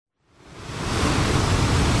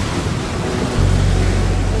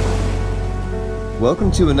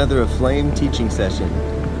Welcome to another Aflame teaching session.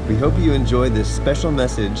 We hope you enjoy this special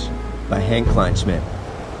message by Hank Kleinschmidt.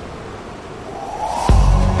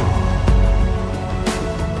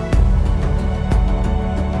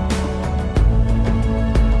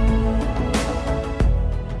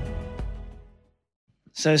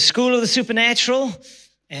 So, School of the Supernatural,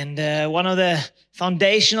 and one of the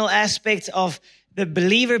foundational aspects of the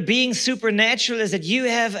believer being supernatural is that you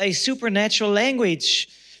have a supernatural language.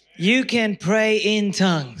 You can pray in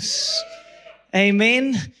tongues.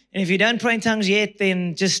 Amen. And if you don't pray in tongues yet,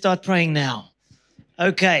 then just start praying now.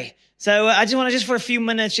 Okay. So I just want to, for a few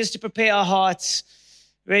minutes, just to prepare our hearts,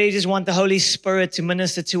 really just want the Holy Spirit to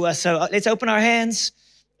minister to us. So let's open our hands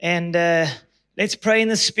and let's pray in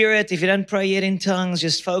the Spirit. If you don't pray yet in tongues,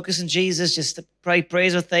 just focus on Jesus. Just pray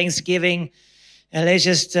prayers of thanksgiving. And let's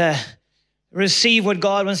just receive what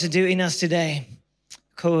God wants to do in us today.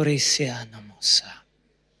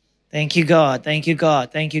 Thank you, God. Thank you,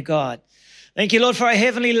 God. Thank you, God. Thank you, Lord, for our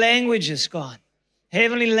heavenly languages, God.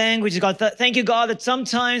 Heavenly languages, God. Thank you, God, that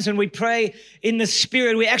sometimes when we pray in the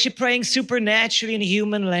Spirit, we're actually praying supernaturally in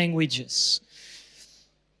human languages.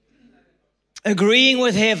 Agreeing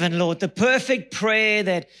with heaven, Lord, the perfect prayer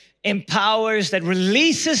that empowers, that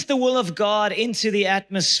releases the will of God into the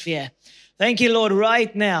atmosphere. Thank you, Lord,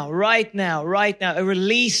 right now, a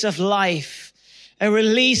release of life. A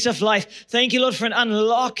release of life. Thank you, Lord, for an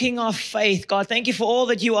unlocking of faith, God. Thank you for all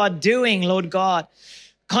that you are doing, Lord God.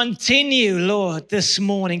 Continue, Lord, this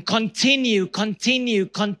morning. Continue.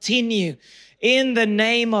 In the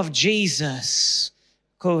name of Jesus.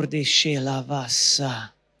 Let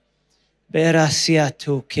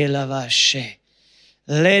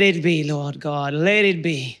it be, Lord God. Let it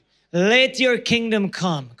be. Let your kingdom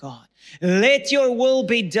come, God. Let your will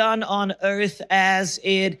be done on earth as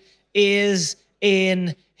it is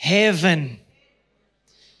in heaven.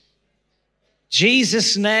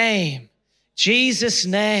 Jesus' name.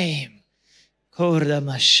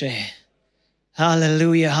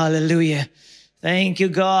 Hallelujah. Thank you,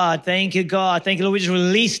 God. Thank you, Lord. We just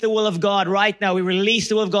release the will of God right now. We release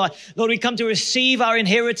the will of God. Lord, we come to receive our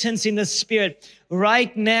inheritance in the Spirit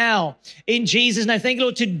right now in Jesus' name. Thank you,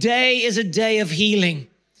 Lord. Today is a day of healing.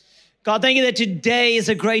 God, thank you that today is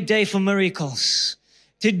a great day for miracles.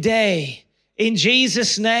 Today, in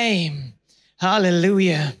Jesus' name.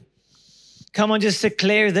 Hallelujah. Come on, just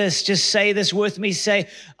declare this. Just say this with me. Say,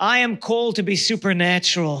 I am called to be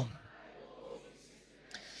supernatural.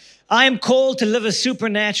 I am called to live a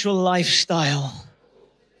supernatural lifestyle.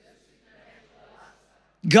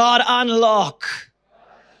 God, unlock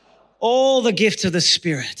all the gifts of the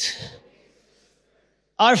Spirit.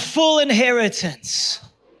 Our full inheritance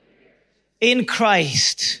in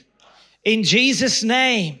Christ. In Jesus'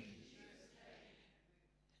 name.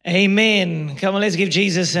 Amen. Come on, let's give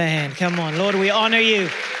Jesus a hand. Come on, Lord, we honor you.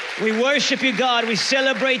 We worship you, God. We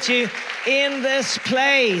celebrate you in this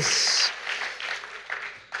place.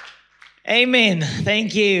 Amen.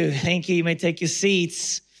 Thank you. You may take your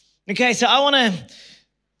seats. Okay, so I want to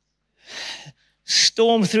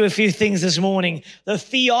storm through a few things this morning. The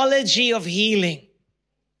theology of healing.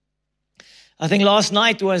 I think last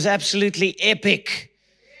night was absolutely epic.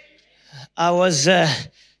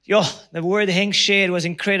 The word Hank shared was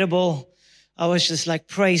incredible. I was just like,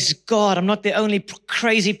 praise God. I'm not the only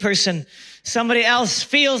crazy person. Somebody else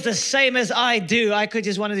feels the same as I do. I could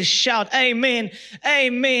just wanted to shout, amen,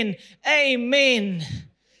 amen, amen.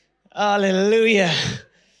 Hallelujah.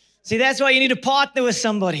 See, that's why you need to partner with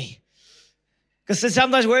somebody. Because it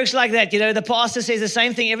sometimes works like that. You know, the pastor says the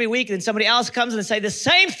same thing every week, then somebody else comes and they say the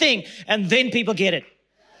same thing, and then people get it.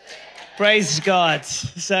 Praise God.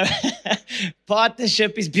 So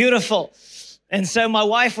partnership is beautiful. And so my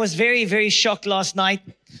wife was very, very shocked last night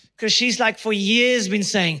because she's like for years been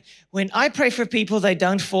saying, when I pray for people, they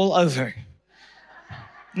don't fall over.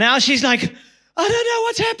 Now she's like, I don't know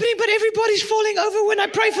what's happening, but everybody's falling over when I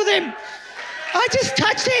pray for them. I just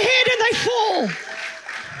touch their head and they fall.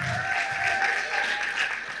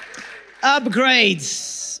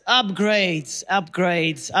 Upgrades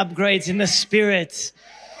in the Spirit.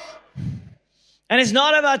 And it's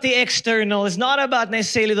not about the external. It's not about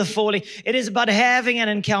necessarily the falling. It is about having an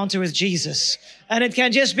encounter with Jesus. And it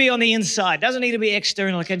can just be on the inside. It doesn't need to be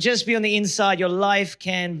external. It can just be on the inside. Your life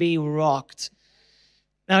can be rocked.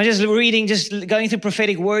 Now, just going through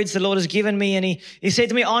prophetic words the Lord has given me. And he said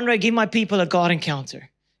to me, Andre, give my people a God encounter.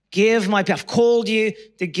 I've called you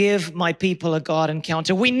to give my people a God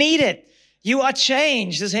encounter. We need it. You are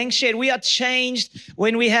changed. As Hank shared, we are changed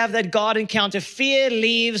when we have that God encounter. Fear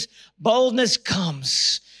leaves, boldness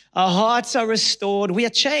comes. Our hearts are restored. We are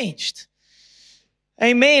changed.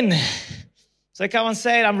 Amen. So So come on,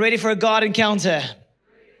 say it. I'm ready for a God encounter.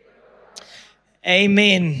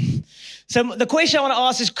 Amen. So the question I want to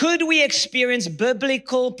ask is, could we experience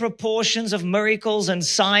biblical proportions of miracles and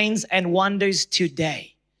signs and wonders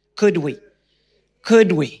today? Could we?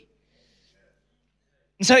 Could we?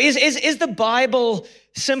 So is the Bible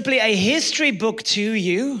simply a history book to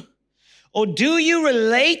you? Or do you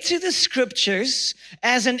relate to the scriptures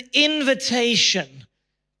as an invitation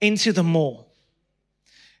into the more?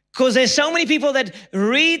 Because there's so many people that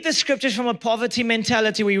read the scriptures from a poverty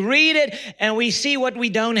mentality. We read it and we see what we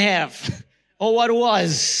don't have or what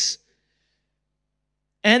was.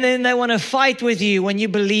 And then they want to fight with you when you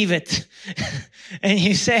believe it. And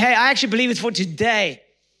you say, hey, I actually believe it's for today.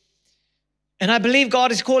 And I believe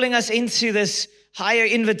God is calling us into this higher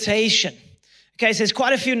invitation. Okay, so there's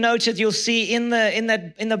quite a few notes that you'll see in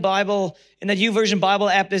the Bible, in the YouVersion Bible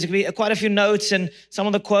app. There's going to be quite a few notes and some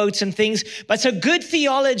of the quotes and things. But so good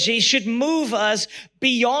theology should move us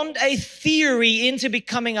beyond a theory into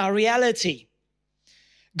becoming our reality.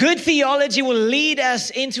 Good theology will lead us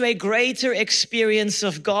into a greater experience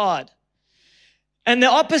of God. And the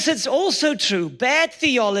opposite's also true. Bad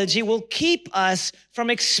theology will keep us from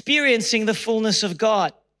experiencing the fullness of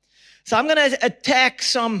God. So I'm going to attack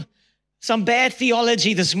some bad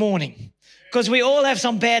theology this morning, because we all have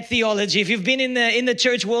some bad theology. If you've been in the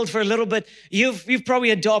church world for a little bit, you've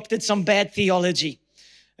probably adopted some bad theology.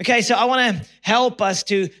 Okay, so I want to help us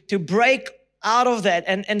to break out of that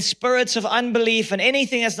and spirits of unbelief and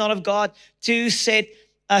anything that's not of God to set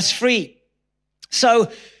us free.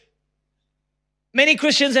 So many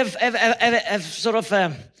Christians have sort of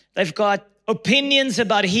they've got opinions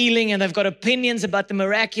about healing and they've got opinions about the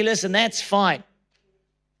miraculous, and that's fine.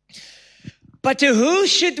 But to who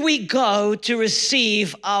should we go to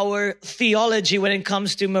receive our theology when it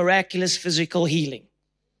comes to miraculous physical healing?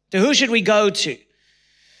 To who should we go to?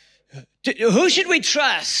 Who should we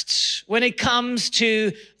trust when it comes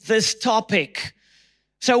to this topic?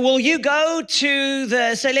 So will you go to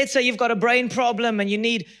let's say you've got a brain problem and you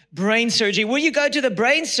need brain surgery. Will you go to the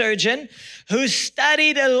brain surgeon who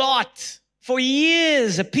studied a lot for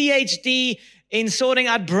years, a PhD in sorting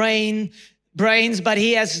out brains, but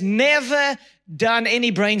he has never done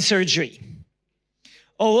any brain surgery?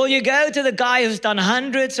 Or will you go to the guy who's done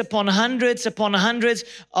hundreds upon hundreds upon hundreds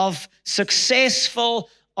of successful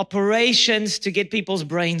operations to get people's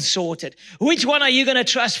brains sorted? Which one are you going to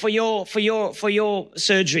trust for your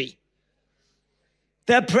surgery?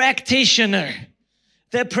 The practitioner.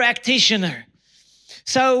 The practitioner.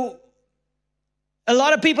 So a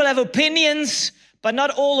lot of people have opinions, but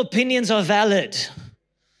not all opinions are valid.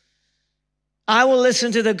 I will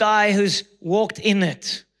listen to the guy who's walked in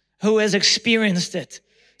it, who has experienced it.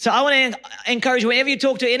 So I want to encourage, whenever you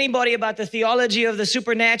talk to anybody about the theology of the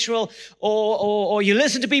supernatural, or you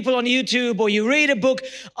listen to people on YouTube, or you read a book,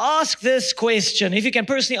 ask this question. If you can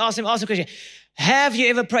personally ask the question, have you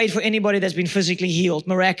ever prayed for anybody that's been physically healed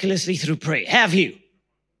miraculously through prayer? Have you?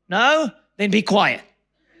 No? Then be quiet.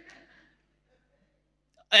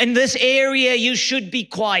 In this area, you should be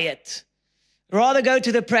quiet. Rather go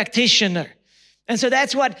to the practitioner. And so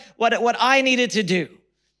that's what I needed to do.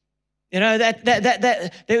 You know,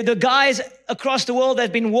 the guys across the world that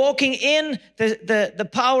have been walking in the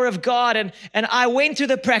power of God, and I went to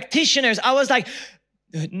the practitioners. I was like,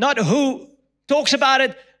 not who talks about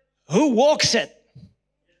it, who walks it.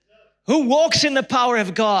 Who walks in the power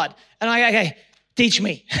of God. And okay, teach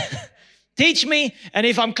me. Teach me, and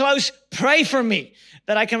if I'm close, pray for me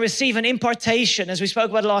that I can receive an impartation, as we spoke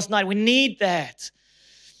about last night. We need that.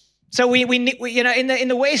 So we you know, in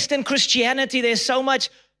the Western Christianity, there's so much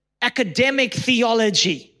academic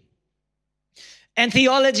theology. And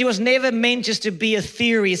theology was never meant just to be a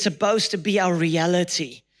theory. It's supposed to be our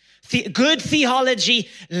reality. Good theology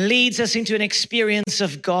leads us into an experience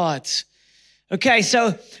of God. Okay,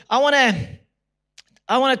 so I want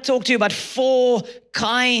to talk to you about 4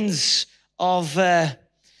 kinds of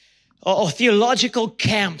theological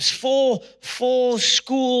camps, four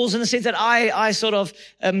schools, in the sense that I sort of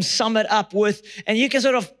sum it up with, and you can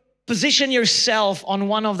sort of position yourself on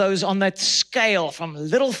one of those, on that scale from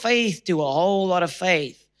little faith to a whole lot of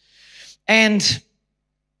faith. And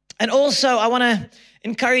also I want to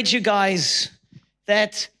encourage you guys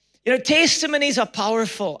that, you know, testimonies are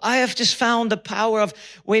powerful. I have just found the power of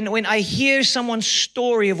when I hear someone's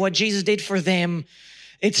story of what Jesus did for them,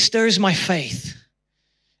 it stirs my faith.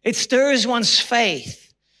 It stirs one's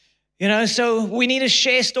faith. You know, so we need to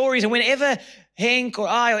share stories. And whenever Henk or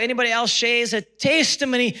I or anybody else shares a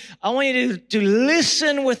testimony, I want you to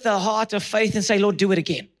listen with the heart of faith and say, Lord, do it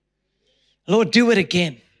again. Lord, do it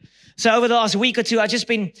again. So over the last week or two, I've just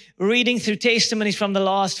been reading through testimonies from the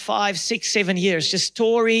last 5, 6, 7 years, just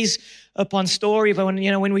stories upon story. But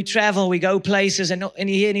when we travel, we go places, and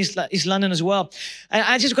here in East London as well. And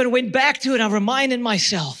I just went back to it. I reminded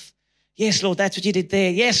myself, yes, Lord, that's what you did there.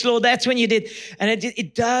 Yes, Lord, that's when you did. And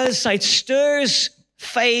it does, it stirs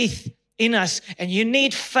faith in us. And you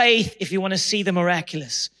need faith if you want to see the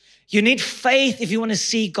miraculous. You need faith if you want to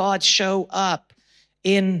see God show up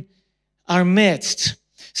in our midst.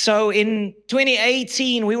 So in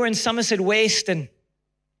 2018, we were in Somerset West, and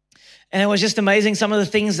it was just amazing some of the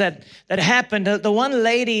things that happened. The one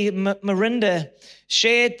lady, Marinda,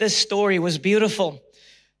 shared this story. It was beautiful.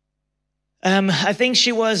 I think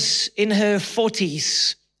she was in her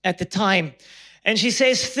 40s at the time. And she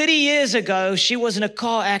says 30 years ago, she was in a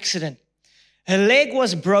car accident. Her leg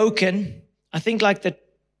was broken. I think like the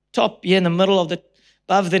top, in the middle of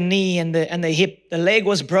above the knee and the hip. The leg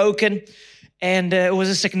was broken. And it was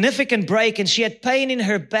a significant break, and she had pain in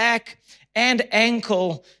her back and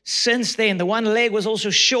ankle since then. The one leg was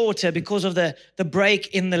also shorter because of the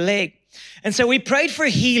break in the leg. And so we prayed for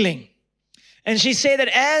healing. And she said that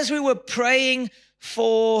as we were praying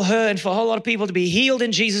for her and for a whole lot of people to be healed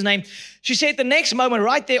in Jesus' name, she said the next moment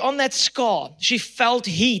right there on that scar, she felt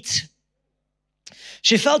heat.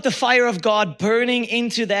 She felt the fire of God burning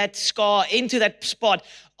into that scar, into that spot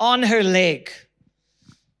on her leg.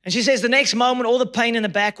 And she says the next moment, all the pain in the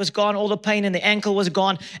back was gone, all the pain in the ankle was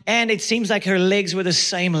gone, and it seems like her legs were the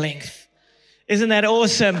same length. Isn't that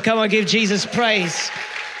awesome? Come on, give Jesus praise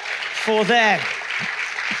for that.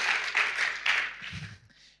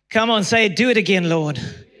 Come on, say it. Do it again, Lord.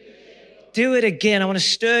 Do it again. I want to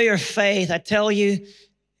stir your faith. I tell you,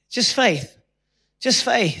 just faith. Just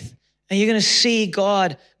faith. And you're going to see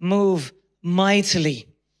God move mightily.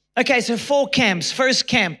 Okay, so 4 camps. First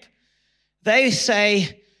camp, they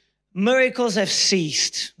say, miracles have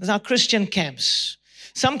ceased. Those are Christian camps.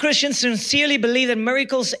 Some Christians sincerely believe that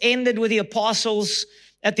miracles ended with the apostles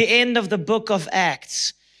at the end of the book of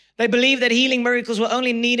Acts. They believe that healing miracles were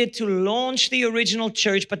only needed to launch the original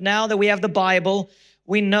church, but now that we have the Bible,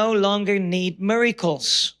 we no longer need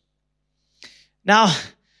miracles. Now,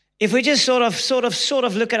 if we just sort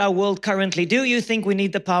of look at our world currently, do you think we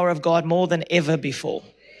need the power of God more than ever before?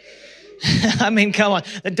 I mean, come on.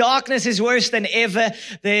 The darkness is worse than ever.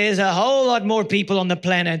 There's a whole lot more people on the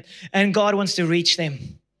planet, and God wants to reach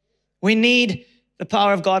them. We need the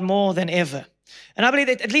power of God more than ever. And I believe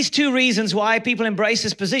that at least 2 reasons why people embrace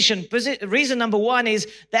this position. Reason number 1 is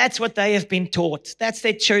that's what they have been taught. That's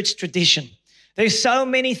their church tradition. There's so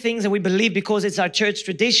many things that we believe because it's our church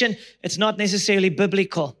tradition. It's not necessarily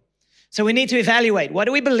biblical. So we need to evaluate. What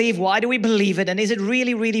do we believe? Why do we believe it? And is it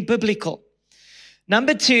really, really biblical?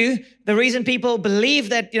 Number 2, the reason people believe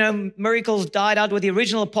that, miracles died out with the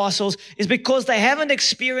original apostles is because they haven't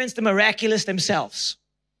experienced the miraculous themselves.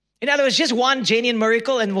 In other words, just one genuine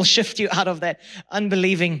miracle and will shift you out of that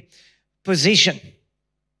unbelieving position.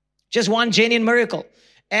 Just one genuine miracle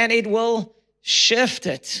and it will shift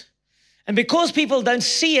it. And because people don't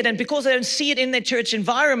see it and because they don't see it in their church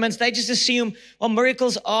environments, they just assume, well,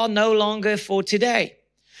 miracles are no longer for today.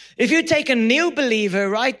 If you take a new believer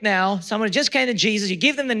right now, someone who just came to Jesus, you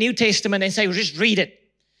give them the New Testament and say, well, just read it.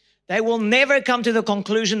 They will never come to the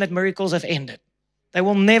conclusion that miracles have ended. They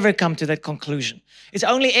will never come to that conclusion. It's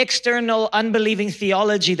only external unbelieving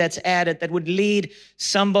theology that's added that would lead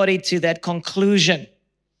somebody to that conclusion.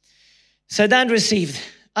 So don't receive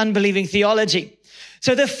unbelieving theology.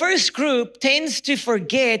 So the first group tends to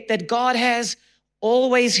forget that God has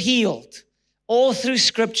always healed. All through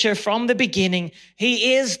Scripture from the beginning,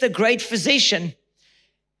 He is the great physician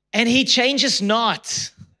and He changes not.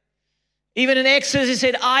 Even in Exodus, He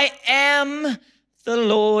said, I am the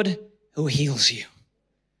Lord who heals you.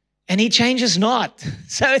 And He changes not.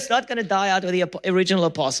 So it's not going to die out with the original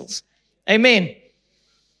apostles. Amen.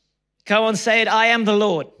 Come on, say it. I am the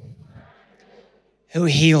Lord who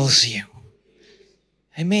heals you.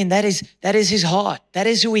 Amen. That is His heart. That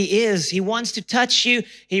is who He is. He wants to touch you.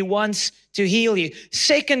 He wants to heal you.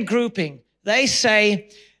 Second grouping, they say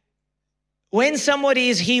when somebody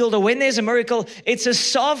is healed or when there's a miracle, it's a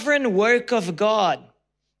sovereign work of God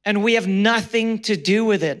and we have nothing to do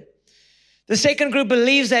with it. The second group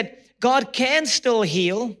believes that God can still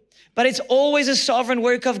heal, but it's always a sovereign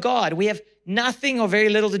work of God. We have nothing or very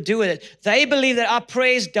little to do with it. They believe that our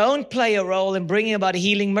prayers don't play a role in bringing about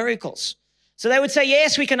healing miracles. So they would say,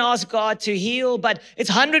 yes, we can ask God to heal, but it's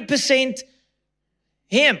 100%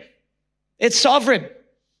 Him. It's sovereign.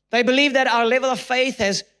 They believe that our level of faith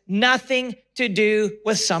has nothing to do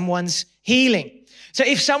with someone's healing. So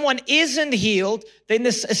if someone isn't healed, then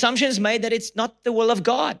this assumption is made that it's not the will of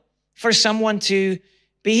God for someone to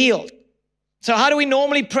be healed. So how do we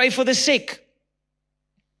normally pray for the sick?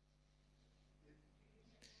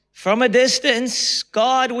 From a distance,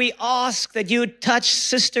 God, we ask that you would touch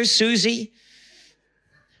Sister Susie,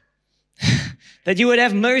 that you would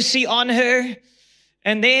have mercy on her.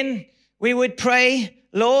 And then we would pray,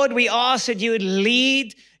 Lord, we ask that you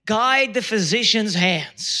would guide the physician's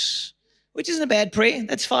hands, which isn't a bad prayer.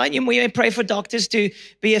 That's fine. We may pray for doctors to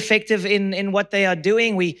be effective in what they are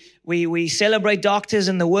doing. We celebrate doctors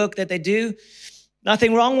and the work that they do.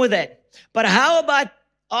 Nothing wrong with that. But how about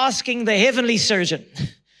asking the heavenly surgeon,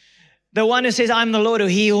 the one who says, I'm the Lord who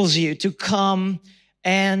heals you, to come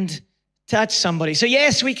and touch somebody? So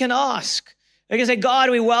yes, we can ask. We can say, God,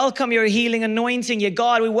 we welcome your healing anointing. Yeah,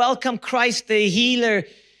 God, we welcome Christ the healer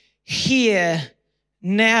here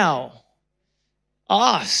now.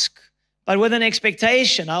 Ask, but with an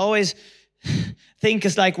expectation. I always think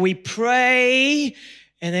it's like we pray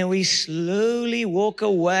and then we slowly walk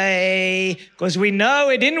away because we know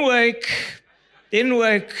it didn't work. Didn't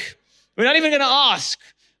work. We're not even going to ask.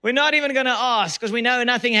 We're not even going to ask because we know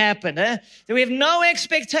nothing happened. So we have no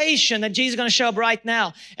expectation that Jesus is going to show up right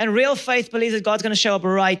now. And real faith believes that God's going to show up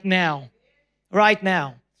right now. Right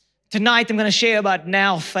now. Tonight I'm going to share about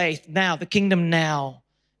now faith. Now, the kingdom now.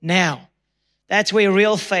 Now. That's where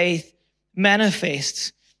real faith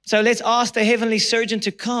manifests. So let's ask the heavenly surgeon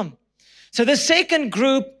to come. So the second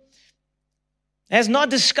group has not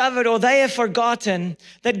discovered, or they have forgotten,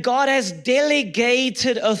 that God has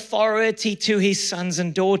delegated authority to his sons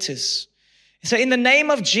and daughters. So in the name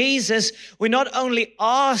of Jesus, we not only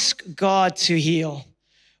ask God to heal,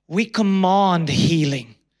 we command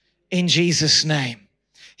healing in Jesus' name.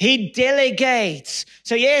 He delegates.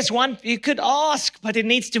 So yes, you could ask, but it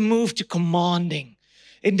needs to move to commanding.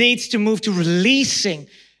 It needs to move to releasing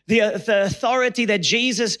the authority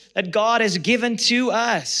that God has given to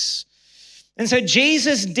us. And so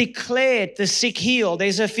Jesus declared the sick healed.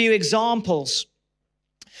 There's a few examples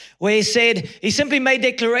where he simply made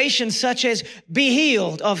declarations such as, be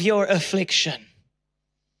healed of your affliction.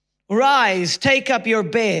 Rise, take up your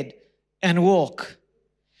bed and walk.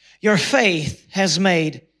 Your faith has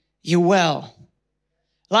made you well.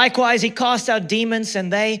 Likewise, he cast out demons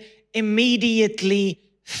and they immediately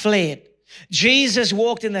fled. Jesus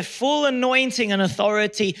walked in the full anointing and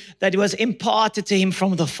authority that was imparted to him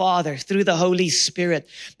from the Father through the Holy Spirit.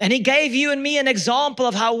 And he gave you and me an example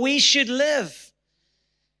of how we should live.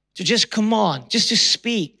 To just command, just to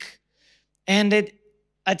speak. And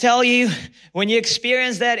I tell you, when you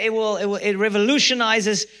experience that, it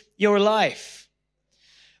revolutionizes your life.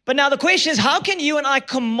 But now the question is, how can you and I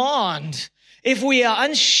command if we are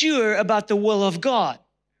unsure about the will of God?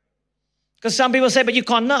 Because some people say, but you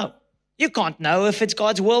can't know. You can't know if it's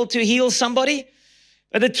God's will to heal somebody.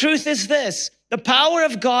 But the truth is this, the power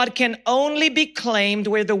of God can only be claimed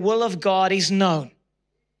where the will of God is known.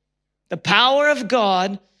 The power of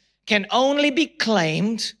God can only be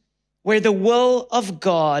claimed where the will of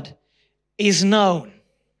God is known.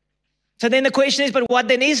 So then the question is, but what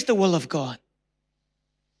then is the will of God?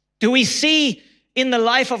 Do we see in the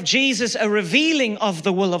life of Jesus a revealing of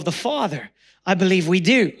the will of the Father? I believe we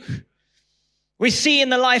do. We see in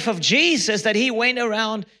the life of Jesus that he went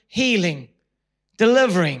around healing,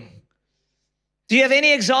 delivering. Do you have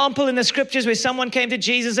any example in the scriptures where someone came to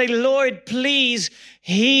Jesus and said, Lord, please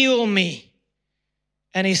heal me?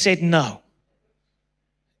 And he said, no.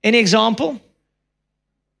 Any example?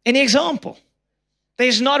 Any example?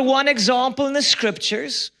 There's not one example in the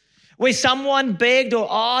scriptures where someone begged or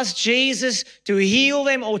asked Jesus to heal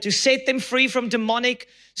them or to set them free from demonic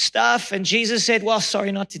stuff. And Jesus said, well,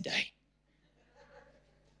 sorry, not today.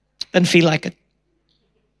 Didn't feel like it.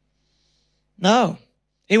 No.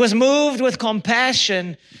 He was moved with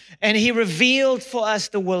compassion and he revealed for us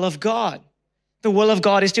the will of God. The will of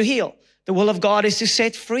God is to heal. The will of God is to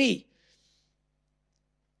set free.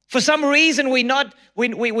 For some reason, we're not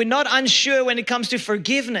unsure when it comes to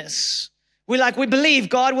forgiveness. We believe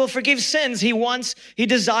God will forgive sins. He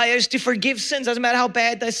desires to forgive sins. Doesn't matter how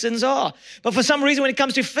bad those sins are. But for some reason, when it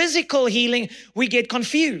comes to physical healing, we get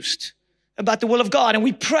confused about the will of God. And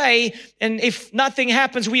we pray, and if nothing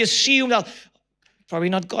happens, we assume that probably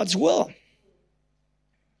not God's will.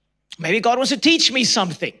 Maybe God wants to teach me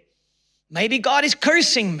something. Maybe God is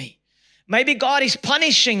cursing me. Maybe God is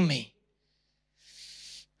punishing me.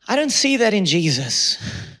 I don't see that in Jesus.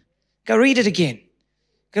 Go read it again.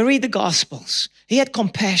 Go read the Gospels. He had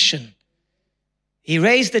compassion. He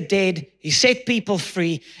raised the dead. He set people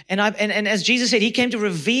free. And as Jesus said, he came to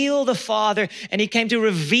reveal the Father and he came to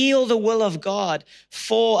reveal the will of God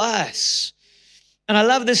for us. And I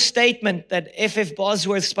love this statement that F.F.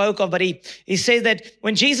 Bosworth spoke of, but he said that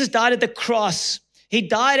when Jesus died at the cross, He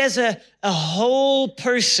died as a whole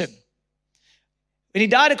person. When he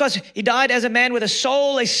died, of course, he died as a man with a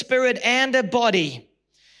soul, a spirit, and a body,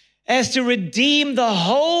 as to redeem the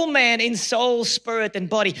whole man in soul, spirit, and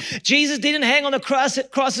body. Jesus didn't hang on the cross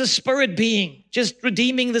as a spirit being, just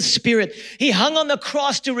redeeming the spirit. He hung on the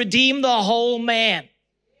cross to redeem the whole man,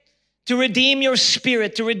 to redeem your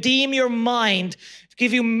spirit, to redeem your mind, to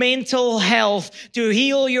give you mental health, to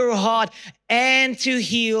heal your heart, and to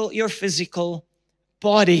heal your physical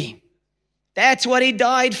body. That's what he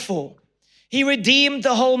died for. He redeemed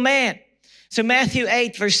the whole man. So Matthew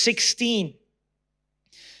 8, verse 16,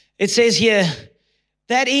 it says here,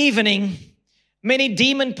 that evening, many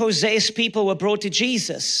demon-possessed people were brought to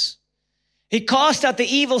Jesus. He cast out the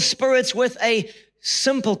evil spirits with a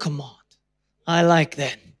simple command. I like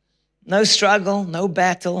that. No struggle, no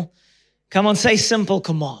battle. Come on, say simple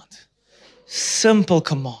command. Simple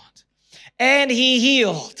command. And he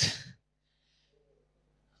healed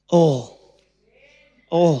all.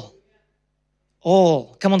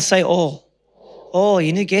 Come on, say all. All,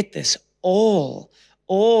 you need to get this. All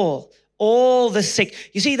the sick.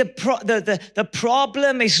 You see, the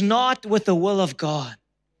problem is not with the will of God.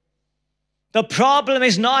 The problem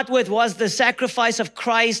is not with, was the sacrifice of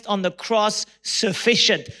Christ on the cross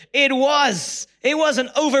sufficient? It was. It was an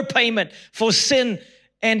overpayment for sin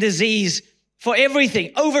and disease, for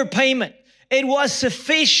everything. Overpayment. It was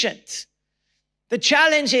sufficient. The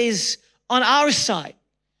challenge is on our side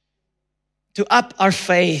to up our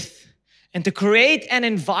faith and to create an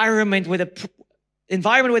environment where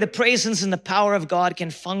the presence and the power of God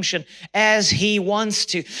can function as He wants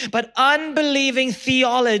to. But unbelieving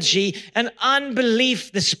theology and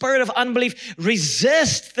unbelief, the spirit of unbelief,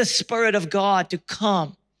 resists the Spirit of God to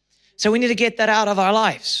come. So we need to get that out of our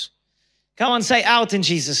lives. Come on, say out in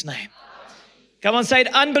Jesus' name. Come on, say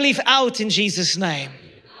it, unbelief out in Jesus' name.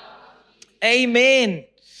 Amen.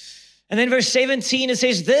 And then verse 17, it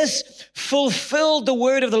says, this fulfilled the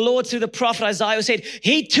word of the Lord through the prophet Isaiah, who said,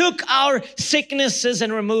 He took our sicknesses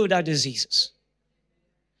and removed our diseases.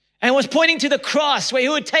 And was pointing to the cross where He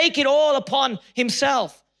would take it all upon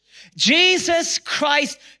Himself. Jesus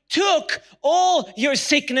Christ took all your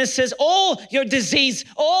sicknesses, all your disease,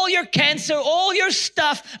 all your cancer, all your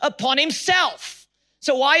stuff upon Himself.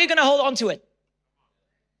 So why are you going to hold on to it?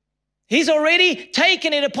 He's already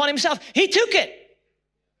taken it upon Himself. He took it.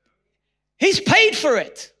 He's paid for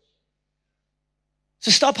it. So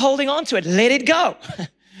stop holding on to it. Let it go.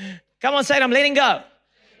 Come on, say it. I'm letting go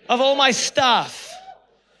of all my stuff.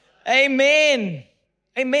 Amen.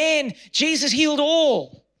 Amen. Jesus healed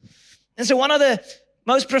all. And so one of the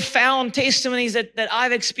most profound testimonies that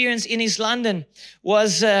I've experienced in East London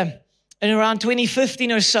was in around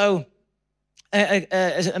 2015 or so,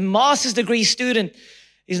 a master's degree student.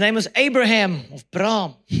 His name was Abraham of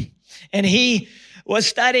Braam. And he was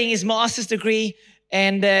studying his master's degree,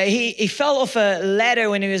 and he fell off a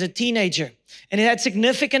ladder when he was a teenager, and he had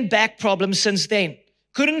significant back problems since then.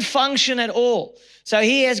 Couldn't function at all. So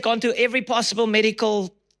he has gone to every possible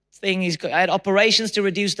medical thing. He's had operations to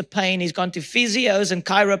reduce the pain. He's gone to physios and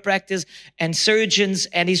chiropractors and surgeons,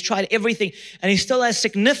 and he's tried everything, and he still has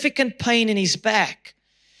significant pain in his back.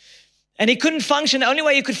 And he couldn't function. The only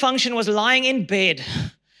way he could function was lying in bed.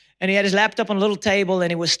 And he had his laptop on a little table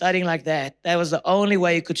and he was studying like that. That was the only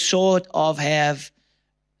way he could sort of have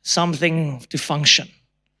something to function.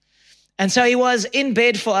 And so he was in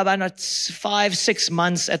bed for about 5-6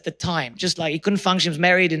 months at the time. Just like he couldn't function. He was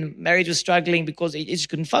married and marriage was struggling because he just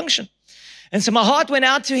couldn't function. And so my heart went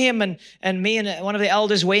out to him, and me and one of the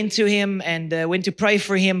elders went to him and went to pray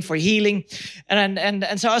for him for healing.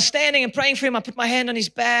 And so I was standing and praying for him. I put my hand on his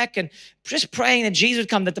back and just praying that Jesus would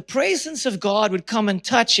come, that the presence of God would come and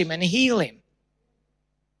touch him and heal him.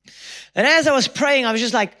 And as I was praying, I was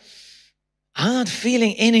just like, I'm not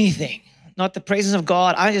feeling anything. Not the presence of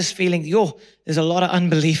God. I'm just feeling, there's a lot of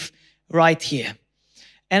unbelief right here.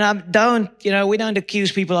 And we don't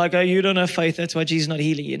accuse people like, oh, you don't have faith, that's why Jesus is not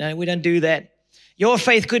healing you. We don't do that. Your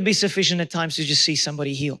faith could be sufficient at times to just see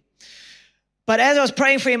somebody heal. But as I was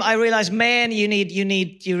praying for him, I realized, man, you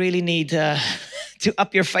really need to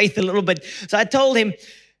up your faith a little bit. So I told him,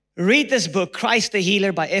 read this book, Christ the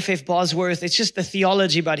Healer by F.F. Bosworth. It's just the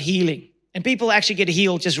theology about healing. And people actually get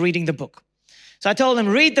healed just reading the book. So I told him,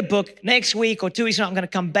 read the book. Next week or 2 weeks from now, I'm going to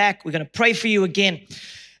come back. We're going to pray for you again.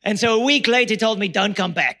 And so a week later, he told me, don't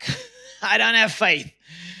come back. I don't have faith.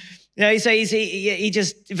 He's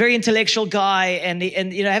just a very intellectual guy. And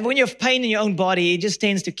when you have pain in your own body, it just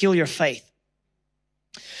tends to kill your faith.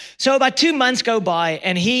 So about 2 months go by,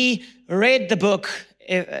 and he read the book,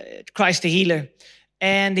 Christ the Healer.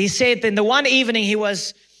 And he said then the one evening he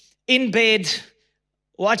was in bed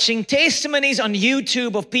watching testimonies on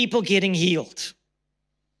YouTube of people getting healed.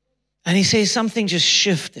 And he says something just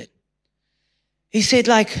shifted. He said,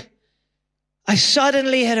 I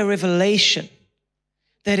suddenly had a revelation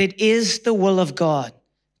that it is the will of God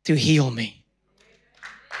to heal me.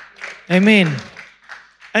 Amen.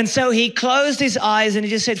 And so he closed his eyes and he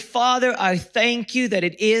just said, Father, I thank you that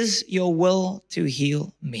it is your will to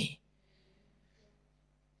heal me.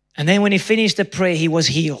 And then when he finished the prayer, he was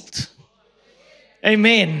healed.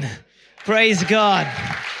 Amen. Praise God.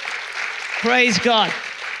 Praise God.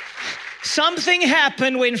 Something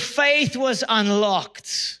happened when faith was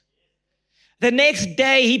unlocked. The next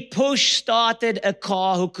day, he started a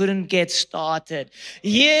car who couldn't get started.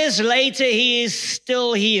 Years later, he is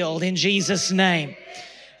still healed in Jesus' name.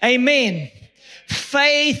 Amen.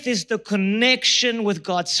 Faith is the connection with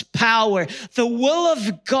God's power. The will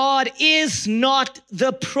of God is not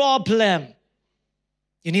the problem.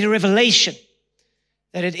 You need a revelation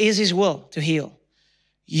that it is His will to heal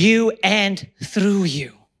you and through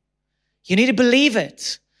you. You need to believe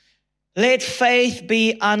it. Let faith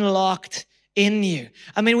be unlocked in you.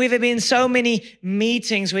 I mean, we've been in so many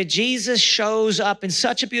meetings where Jesus shows up in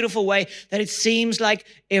such a beautiful way that it seems like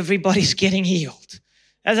everybody's getting healed.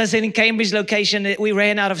 As I said, in Cambridge location, we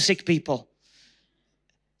ran out of sick people.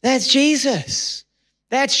 That's Jesus.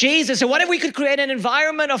 That's Jesus. So what if we could create an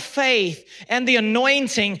environment of faith and the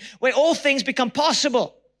anointing where all things become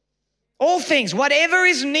possible? All things, whatever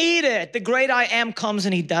is needed, the great I am comes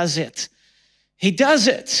and He does it. He does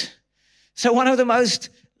it. So one of the most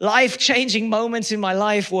life-changing moments in my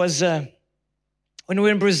life was when we were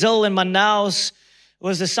in Brazil, in Manaus. It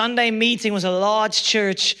was a Sunday meeting, it was a large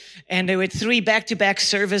church, and there were 3 back-to-back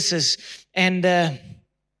services. And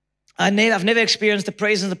I've never experienced the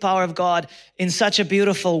praise and the power of God in such a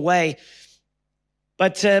beautiful way.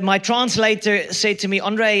 But my translator said to me,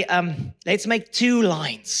 Andre, let's make 2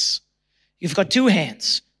 lines. You've got 2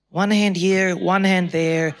 hands. 1 hand here, 1 hand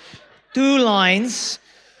there. 2 lines.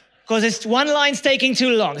 Because it's 1 line's taking too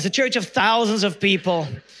long. It's a church of thousands of people.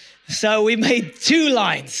 So we made 2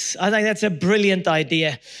 lines. I think that's a brilliant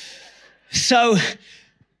idea. So,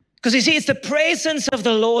 because you see, it's the presence of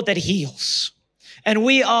the Lord that heals. And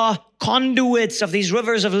we are conduits of these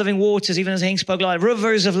rivers of living waters, even as Henk spoke, like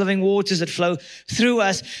rivers of living waters that flow through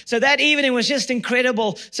us. So that evening was just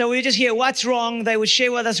incredible. So we would just hear what's wrong. They would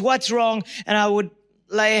share with us what's wrong. And I would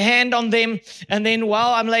lay a hand on them, and then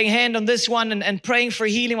while I'm laying a hand on this one and praying for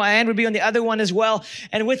healing, my hand would be on the other one as well.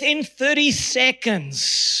 And within 30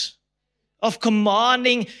 seconds of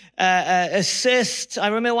commanding a cyst, I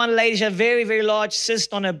remember one lady, she had a very, very large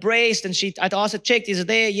cyst on her breast, and I'd asked her, checked, is it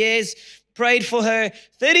there? Yes. Prayed for her.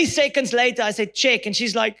 30 seconds later, I said, check, and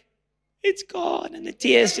she's like, it's gone. And the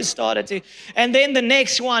tears just started to, and then the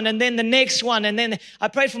next one, and then the next one, and then I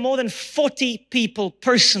prayed for more than 40 people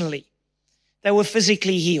personally. They were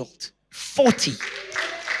physically healed. 40.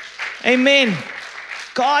 Amen.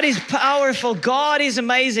 God is powerful. God is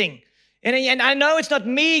amazing. And I know it's not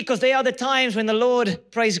me, because there are the times when the Lord,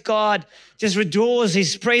 praise God, just adores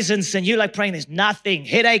His presence and you're like praying, there's nothing.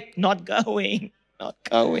 Headache, not going.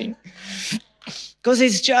 Because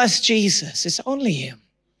it's just Jesus. It's only Him.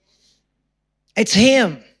 It's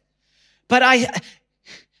Him. But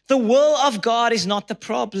the will of God is not the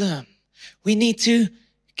problem. We need to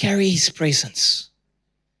carry His presence.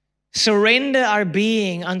 Surrender our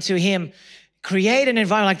being unto Him. Create an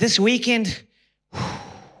environment like this weekend.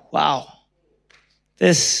 Wow.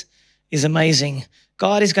 This is amazing.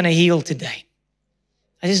 God is going to heal today.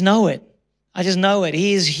 I just know it.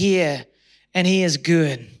 He is here and He is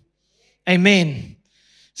good. Amen.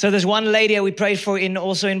 So there's one lady we prayed for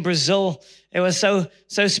also in Brazil. It was so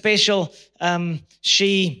special.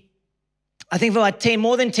 I think for about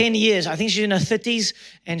more than 10 years, I think she's in her 30s,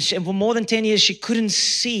 and for more than 10 years, she couldn't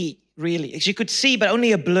see, really. She could see, but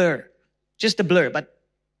only a blur, just a blur, but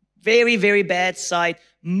very, very bad sight,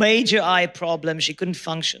 major eye problem. She couldn't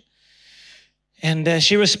function. And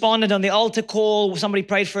she responded on the altar call. Somebody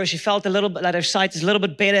prayed for her. She felt a little bit like her sight is a little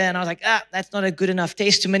bit better. And I was like, that's not a good enough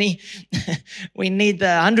testimony. We need the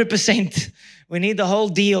 100%. We need the whole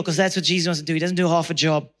deal, because that's what Jesus wants to do. He doesn't do half a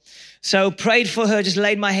job. So prayed for her, just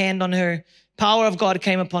laid my hand on her. Power of God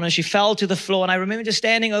came upon her. She fell to the floor. And I remember just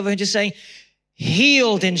standing over her and just saying,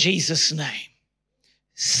 healed in Jesus' name.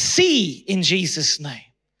 See in Jesus' name.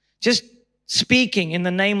 Just speaking in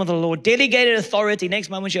the name of the Lord. Delegated authority. Next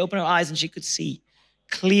moment she opened her eyes and she could see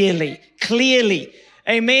clearly.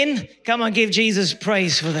 Amen. Come on, give Jesus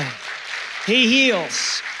praise for that. He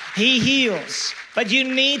heals. He heals. But you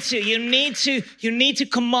need to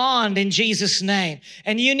command in Jesus' name.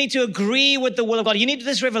 And you need to agree with the will of God. You need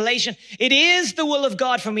this revelation. It is the will of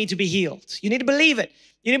God for me to be healed. You need to believe it.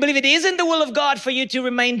 You need to believe it isn't the will of God for you to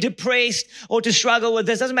remain depressed or to struggle with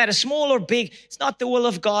this. Doesn't matter, small or big. It's not the will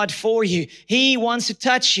of God for you. He wants to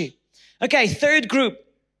touch you. Okay, third group.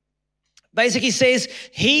 Basically says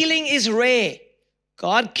healing is rare.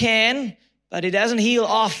 God can, but He doesn't heal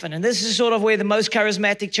often. And this is sort of where the most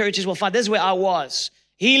charismatic churches will find. This is where I was.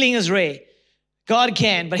 Healing is rare. God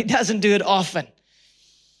can, but He doesn't do it often.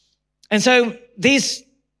 And so this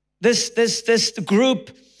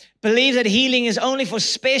group believes that healing is only for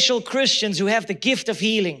special Christians who have the gift of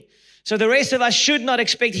healing. So the rest of us should not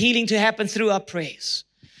expect healing to happen through our prayers.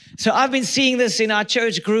 So I've been seeing this in our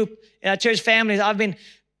church group, in our church families. I've been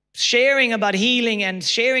sharing about healing and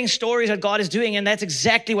sharing stories that God is doing. And that's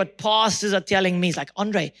exactly what pastors are telling me. It's like,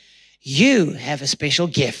 Andre, you have a special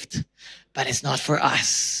gift, but it's not for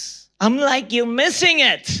us. I'm like, you're missing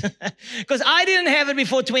it because I didn't have it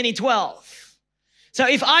before 2012. So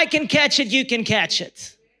if I can catch it, you can catch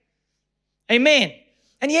it. Amen.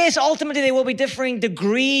 And yes, ultimately there will be differing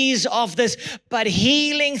degrees of this, but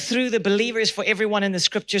healing through the believers for everyone in the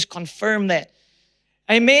scriptures confirm that.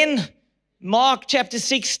 Amen. Mark chapter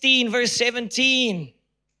 16, verse 17.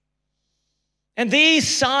 And these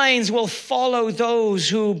signs will follow those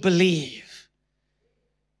who believe.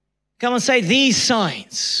 Come on, say, these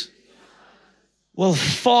signs will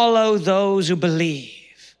follow those who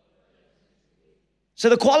believe. So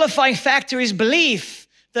the qualifying factor is belief.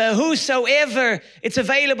 The whosoever, it's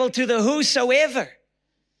available to the whosoever.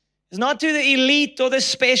 It's not to the elite or the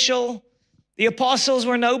special. The apostles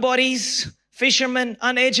were nobodies, fishermen,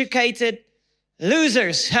 uneducated,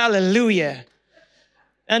 losers, hallelujah,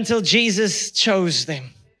 until Jesus chose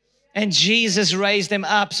them and Jesus raised them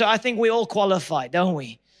up. So I think we all qualify, don't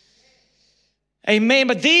we? Amen.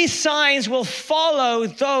 But these signs will follow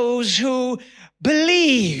those who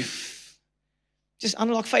believe. Just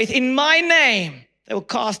unlock faith. In my name, they will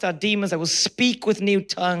cast out demons. They will speak with new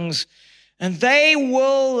tongues. And they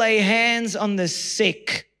will lay hands on the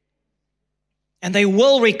sick. And they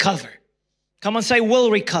will recover. Come on, say, will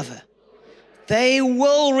recover. They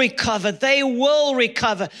will recover. They will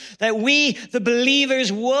recover. That we, the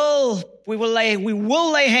believers, we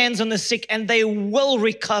will lay hands on the sick and they will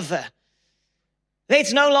recover.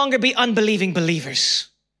 Let's no longer be unbelieving believers.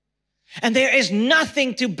 And there is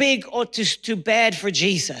nothing too big or too bad for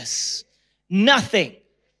Jesus. Nothing.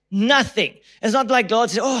 It's not like God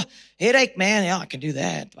says, oh, headache, man, yeah, I can do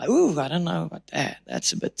that. Ooh, I don't know about that.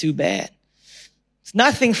 That's a bit too bad. It's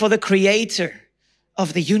nothing for the creator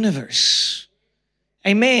of the universe.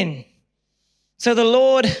 Amen. So the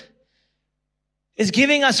Lord is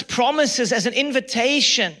giving us promises as an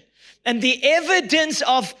invitation. And the evidence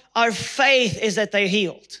of our faith is that they're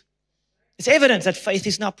healed. It's evidence that faith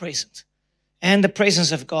is not present. And the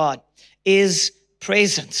presence of God is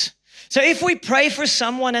present. So if we pray for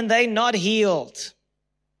someone and they're not healed, it's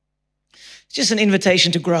just an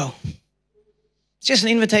invitation to grow. It's just an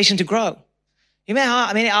invitation to grow. You know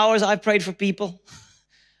how many hours I've prayed for people?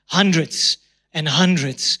 Hundreds and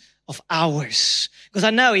hundreds of hours. Because I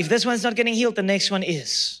know if this one's not getting healed, the next one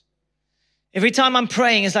is. Every time I'm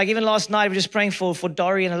praying, it's like even last night, we were just praying for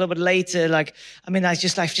Dorian a little bit later. I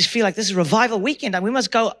just feel like this is revival weekend and we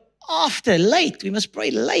must go after late. We must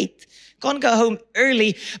pray late. Can't go home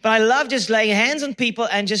early, but I love just laying hands on people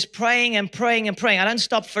and just praying and praying and praying. I don't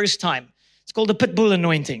stop first time. It's called the pit bull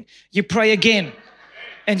anointing. You pray again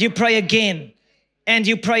and you pray again and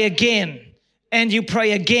you pray again and you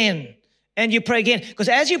pray again and you pray again. Because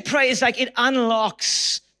as you pray, it's like it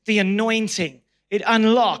unlocks the anointing. It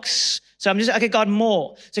unlocks. So I'm just, okay, God,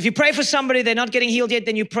 more. So if you pray for somebody, they're not getting healed yet,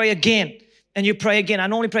 then you pray again and you pray again. I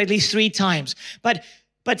normally pray at least 3 times.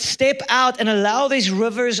 But step out and allow these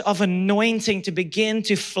rivers of anointing to begin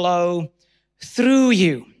to flow through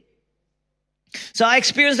you. So I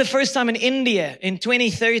experienced the first time in India in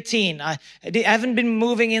 2013. I haven't been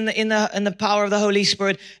moving in the power of the Holy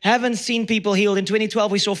Spirit. Haven't seen people healed. In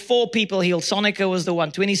 2012, we saw 4 people healed. Sonica was the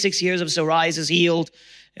one. 26 years of psoriasis healed.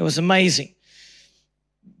 It was amazing.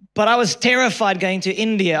 But I was terrified going to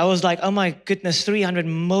India. I was like, oh my goodness, 300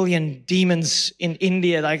 million demons in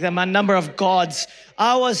India, like my number of gods.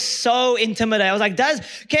 I was so intimidated. I was like,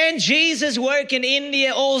 can Jesus work in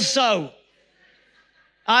India also?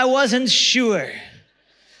 I wasn't sure.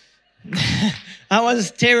 I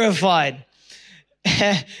was terrified.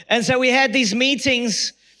 And so we had these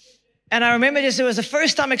meetings. And I remember this, it was the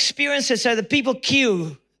first time experience it. So the people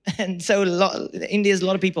queue And so India's a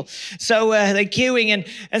lot of people. So they're queuing.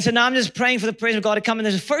 And so now I'm just praying for the presence of God to come. And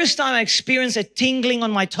this is the first time I experienced a tingling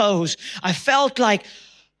on my toes. I felt like,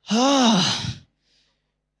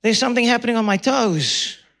 there's something happening on my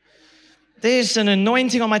toes. There's an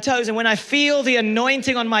anointing on my toes. And when I feel the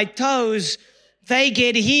anointing on my toes, they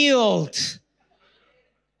get healed.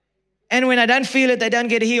 And when I don't feel it, they don't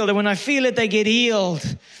get healed. And when I feel it, they get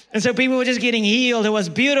healed. And so people were just getting healed. It was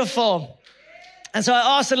beautiful. And so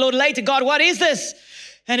I asked the Lord later, God, what is this?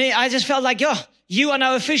 And I just felt like, you are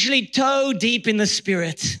now officially toe deep in the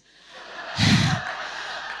Spirit.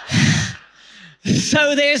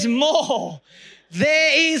 So there's more.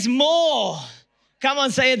 There is more. Come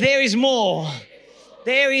on, say it. There is more.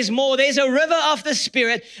 There is more. There's a river of the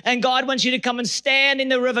Spirit, and God wants you to come and stand in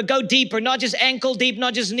the river. Go deeper, not just ankle deep,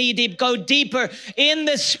 not just knee deep. Go deeper in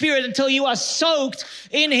the Spirit until you are soaked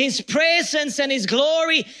in His presence and His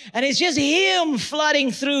glory, and it's just Him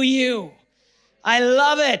flooding through you. I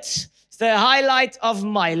love it. It's the highlight of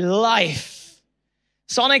my life.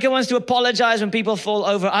 Sonica wants to apologize when people fall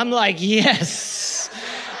over. I'm like, yes.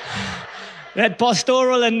 That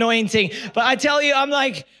pastoral anointing. But I tell you, I'm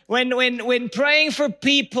like, when praying for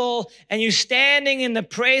people and you're standing in the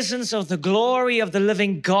presence of the glory of the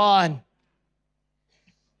living God,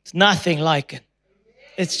 it's nothing like it.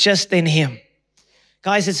 It's just in Him.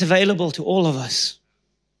 Guys, it's available to all of us.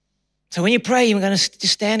 So when you pray, you're going to just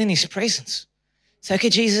stand in His presence. Say, okay,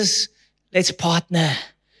 Jesus, let's partner.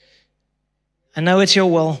 I know it's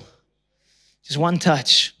your will. Just one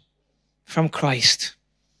touch from Christ.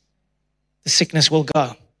 The sickness will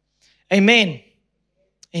go. Amen.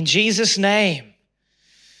 In Jesus' name.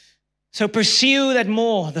 So pursue that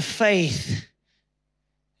more, the faith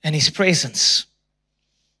and His presence.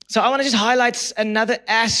 So I want to just highlight another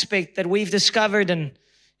aspect that we've discovered and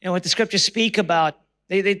what the scriptures speak about.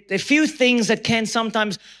 There are few things that can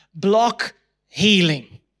sometimes block healing.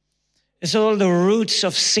 It's all the roots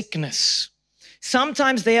of sickness.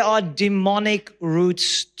 Sometimes there are demonic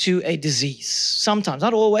roots to a disease. Sometimes,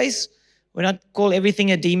 not always. We don't call everything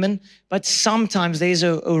a demon, but sometimes there's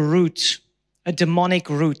a root, a demonic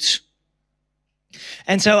root.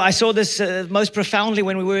 And so I saw this most profoundly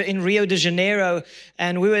when we were in Rio de Janeiro,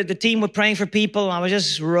 and the team were praying for people, and I was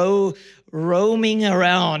just roaming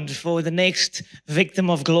around for the next victim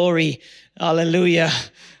of glory. Hallelujah.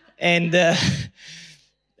 And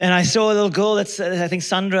I saw a little girl that's, I think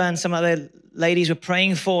Sandra and some other ladies were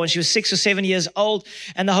praying for, and she was 6 or 7 years old,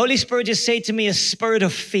 and the Holy Spirit just said to me, a spirit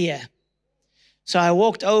of fear. So I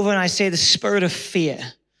walked over and I said, the spirit of fear.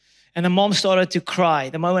 And the mom started to cry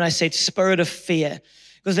the moment I said spirit of fear.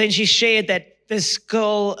 Because then she shared that this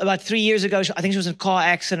girl about 3 years ago, I think she was in a car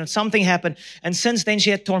accident, something happened. And since then she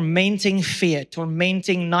had tormenting fear,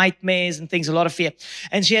 tormenting nightmares and things, a lot of fear.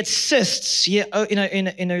 And she had cysts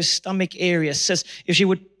in her stomach area, cysts. If she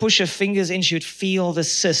would push her fingers in, she would feel the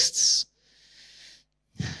cysts.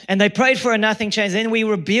 And they prayed for her, nothing changed. Then we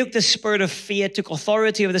rebuked the spirit of fear, took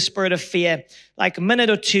authority over the spirit of fear, like a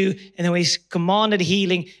minute or two, and then we commanded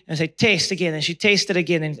healing and said, test again. And she tested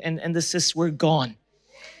again, and the cysts were gone.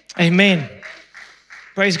 Amen.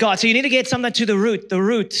 Praise God. So you need to get something to the root. The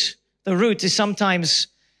root is sometimes,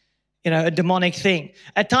 a demonic thing.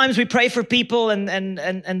 At times we pray for people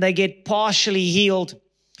and they get partially healed.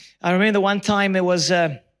 I remember the one time it was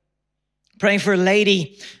praying for a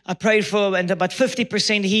lady. I prayed for about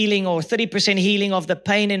 50% healing or 30% healing of the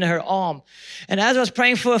pain in her arm. And as I was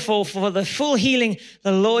praying for the full healing,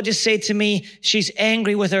 the Lord just said to me, she's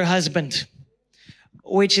angry with her husband,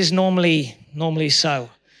 which is normally so.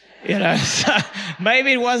 So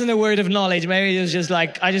maybe it wasn't a word of knowledge. Maybe it was just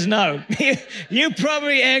like, I just know. You're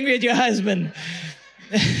probably angry at your husband.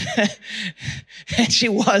 And she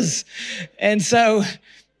was. And so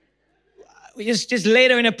we just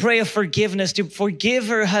led her in a prayer of forgiveness to forgive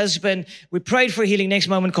her husband. We prayed for healing. Next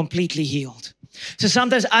moment, completely healed. So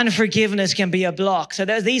sometimes unforgiveness can be a block. So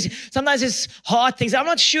sometimes it's hard things. I'm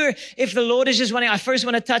not sure if the Lord is just wanting, I first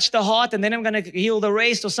want to touch the heart and then I'm going to heal the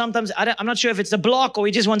rest. Or sometimes I'm not sure if it's a block or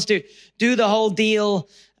He just wants to do the whole deal.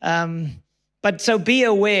 But so be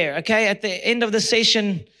aware, okay? At the end of the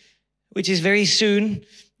session, which is very soon,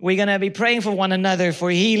 we're going to be praying for one another for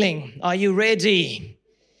healing. Are you ready?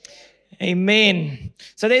 Amen.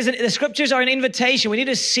 So the scriptures are an invitation. We need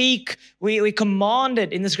to seek, we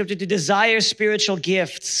commanded in the scripture to desire spiritual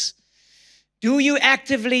gifts. Do you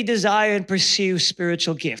actively desire and pursue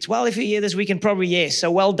spiritual gifts? Well, if you hear this weekend, probably yes.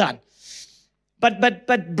 So well done.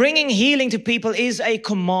 But bringing healing to people is a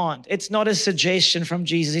command. It's not a suggestion from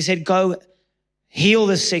Jesus. He said, go heal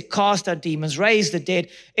the sick, cast out demons, raise the dead.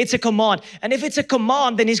 It's a command. And if it's a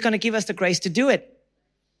command, then He's going to give us the grace to do it.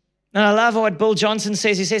 And I love what Bill Johnson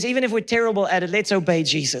says. He says, even if we're terrible at it, let's obey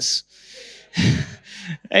Jesus.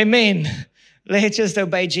 Amen. Let's just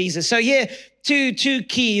obey Jesus. So here, two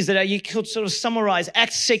keys that you could sort of summarize.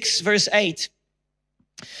 Acts 6, verse 8.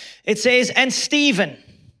 It says, and Stephen.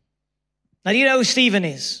 Now, do you know who Stephen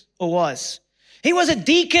is or was? He was a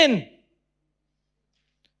deacon,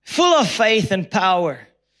 full of faith and power,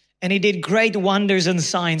 and he did great wonders and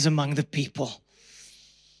signs among the people.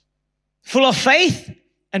 Full of faith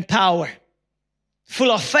and power.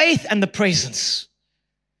 Full of faith and the presence.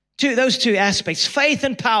 Those two aspects, faith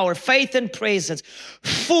and power, faith and presence.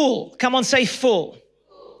 Full, come on, say full.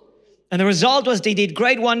 And the result was they did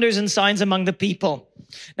great wonders and signs among the people.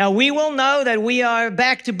 Now we will know that we are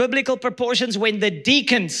back to biblical proportions when the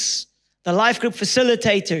deacons, the life group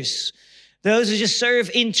facilitators, those who just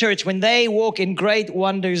serve in church, when they walk in great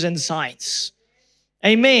wonders and signs.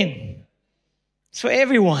 Amen. It's for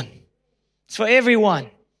everyone. It's for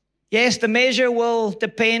everyone. Yes, the measure will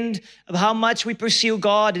depend on how much we pursue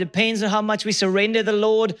God. It depends on how much we surrender to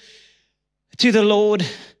the Lord,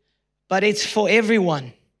 but it's for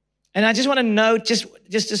everyone. And I just want to note,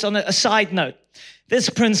 just on a side note, this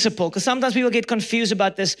principle, because sometimes people get confused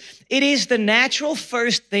about this. It is the natural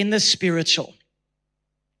first, then the spiritual.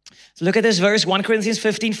 So look at this verse, 1 Corinthians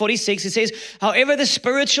 15:46. It says, however, the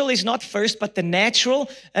spiritual is not first, but the natural,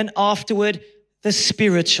 and afterward, the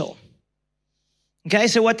spiritual. Okay,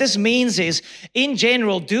 so what this means is, in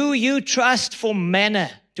general, do you trust for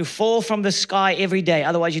manna to fall from the sky every day?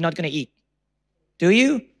 Otherwise, you're not going to eat. Do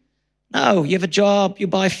you? No, you have a job, you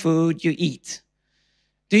buy food, you eat.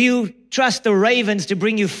 Do you trust the ravens to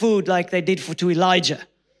bring you food like they did to Elijah?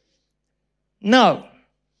 No.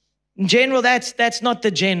 In general, that's not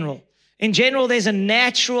the general. In general, there's a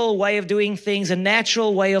natural way of doing things, a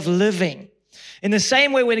natural way of living. In the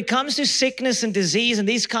same way, when it comes to sickness and disease and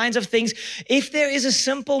these kinds of things, if there is a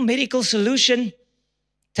simple medical solution,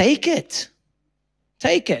 take it.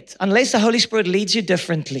 Take it, unless the Holy Spirit leads you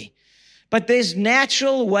differently. But there's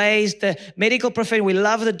natural ways. The medical profession, we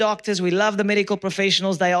love the doctors, we love the medical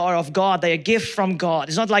professionals. They are of God. They are a gift from God.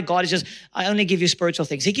 It's not like God is just, I only give you spiritual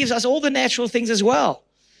things. He gives us all the natural things as well.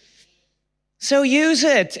 So use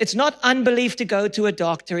it. It's not unbelief to go to a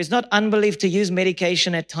doctor. It's not unbelief to use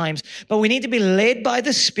medication at times. But we need to be led by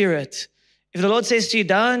the Spirit. If the Lord says to you,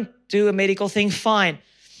 don't do a medical thing, fine.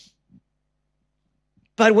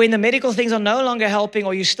 But when the medical things are no longer helping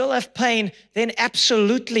or you still have pain, then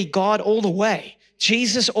absolutely God all the way.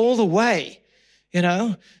 Jesus all the way, you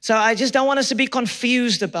know. So I just don't want us to be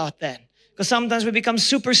confused about that. Because sometimes we become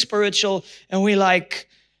super spiritual and we like,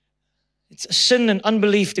 it's a sin and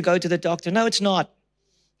unbelief to go to the doctor. No, it's not.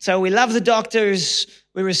 So we love the doctors.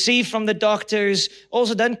 We receive from the doctors.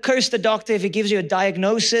 Also, don't curse the doctor if he gives you a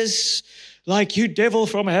diagnosis. Like, you devil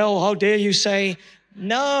from hell, how dare you say.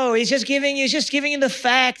 No, he's just giving you the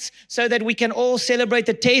facts so that we can all celebrate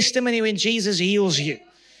the testimony when Jesus heals you.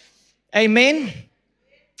 Amen?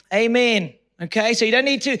 Amen. Okay, so you don't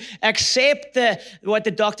need to accept what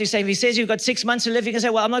the doctor is saying. If he says you've got 6 months to live, you can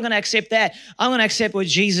say, well, I'm not going to accept that. I'm going to accept what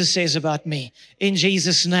Jesus says about me in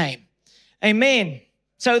Jesus' name. Amen.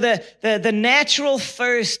 So the natural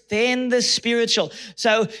first, then the spiritual.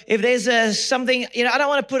 So if there's something, you know, I don't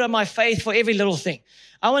want to put on my faith for every little thing.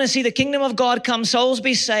 I want to see the kingdom of God come, souls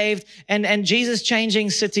be saved, and Jesus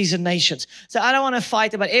changing cities and nations. So I don't want to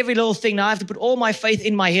fight about every little thing. Now I have to put all my faith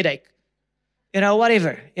in my headache. You know,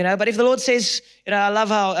 whatever, you know, but if the Lord says, you know, I love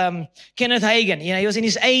how Kenneth Hagin, you know, he was in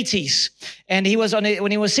his 80s and when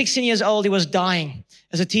he was 16 years old, he was dying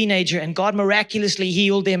as a teenager and God miraculously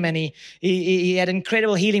healed him and he had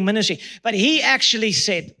incredible healing ministry. But he actually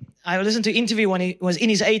said, I listened to an interview when he was in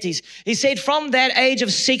his 80s. He said from that age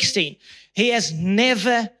of 16, he has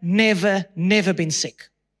never been sick.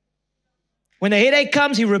 When the headache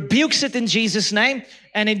comes, he rebukes it in Jesus' name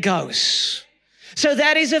and it goes. So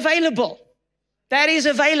that is available. That is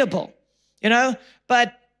available, you know,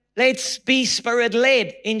 but let's be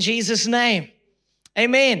Spirit-led in Jesus' name.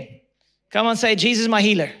 Amen. Come on, say, Jesus is my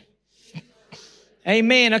healer.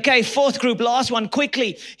 Amen. Okay, fourth group, last one,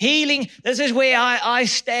 quickly. Healing, this is where I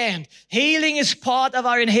stand. Healing is part of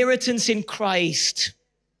our inheritance in Christ.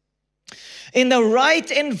 In the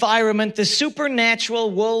right environment, the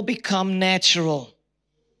supernatural will become natural.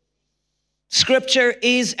 Scripture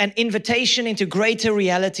is an invitation into greater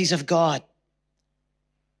realities of God.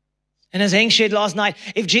 And as Henk shared last night,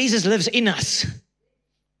 if Jesus lives in us,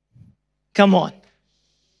 come on,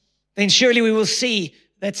 then surely we will see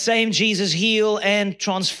that same Jesus heal and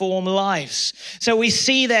transform lives. So we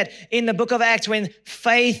see that in the book of Acts when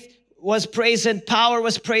faith was present, power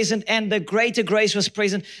was present, and the greater grace was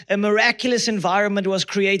present. A miraculous environment was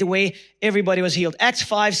created where everybody was healed. Acts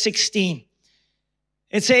 5:16.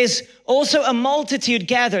 It says, also a multitude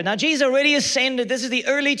gathered. Now, Jesus already ascended. This is the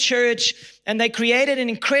early church, and they created an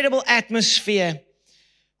incredible atmosphere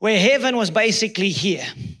where heaven was basically here.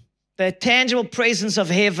 The tangible presence of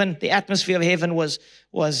heaven, the atmosphere of heaven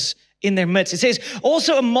was in their midst. It says,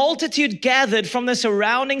 also a multitude gathered from the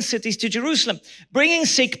surrounding cities to Jerusalem, bringing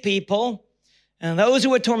sick people and those who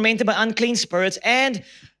were tormented by unclean spirits, and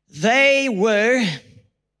they were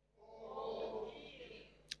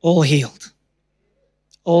all healed.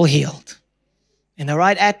 All healed. In the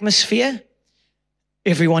right atmosphere,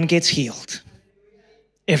 everyone gets healed.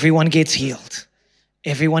 Everyone gets healed.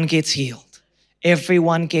 Everyone gets healed.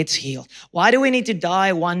 Everyone gets healed. Why do we need to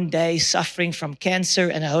die one day suffering from cancer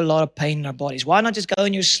and a whole lot of pain in our bodies? Why not just go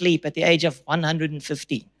in your sleep at the age of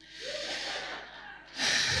 115?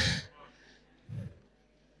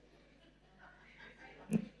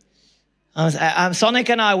 Sonic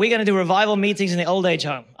and I, we're going to do revival meetings in the old age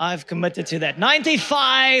home. I've committed to that.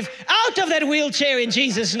 95, out of that wheelchair in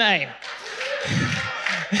Jesus' name.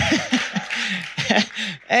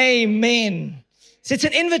 Amen. So it's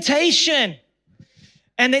an invitation.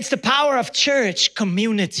 And it's the power of church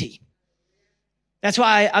community. That's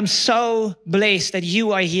why I'm so blessed that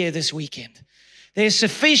you are here this weekend. There's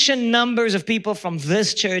sufficient numbers of people from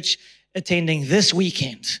this church attending this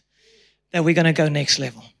weekend that we're going to go next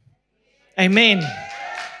level. Amen.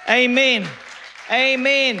 Amen.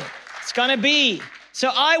 Amen. It's going to be.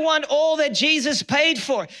 So I want all that Jesus paid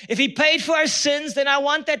for. If he paid for our sins, then I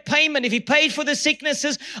want that payment. If he paid for the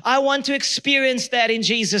sicknesses, I want to experience that in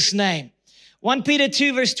Jesus' name. 1 Peter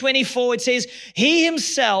 2 verse 24, it says, he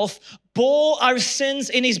himself bore our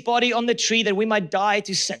sins in his body on the tree that we might die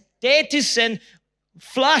to sin. Dead to sin,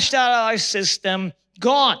 flushed out of our system,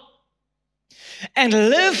 gone. And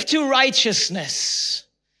live to righteousness.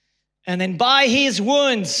 And then by his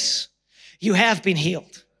wounds, you have been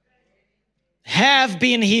healed. Have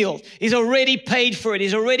been healed. He's already paid for it.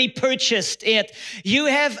 He's already purchased it. You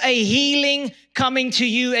have a healing coming to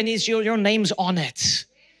you, and your name's on it.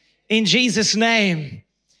 In Jesus' name.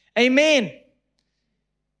 Amen.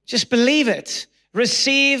 Just believe it.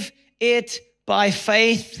 Receive it by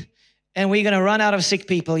faith. And we're going to run out of sick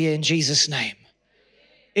people here in Jesus' name.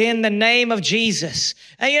 In the name of Jesus.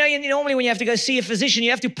 And normally when you have to go see a physician,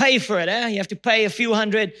 you have to pay for it. You have to pay a few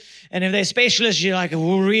hundred. And if they're specialists, you're like,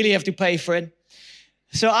 we'll really have to pay for it.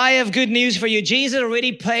 So I have good news for you. Jesus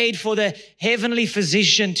already paid for the heavenly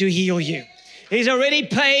physician to heal you. He's already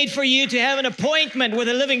paid for you to have an appointment with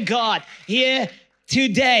a living God here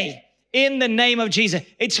today in the name of Jesus.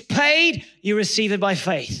 It's paid. You receive it by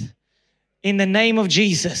faith in the name of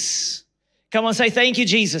Jesus. Come on, say thank you,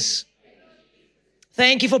 Jesus.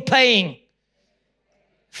 Thank you for paying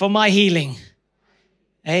for my healing.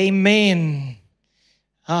 Amen.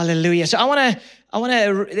 Hallelujah. So I want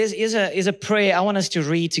to, there's a prayer I want us to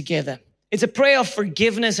read together. It's a prayer of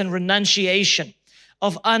forgiveness and renunciation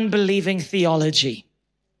of unbelieving theology.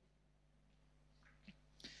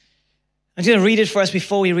 I'm going to read it for us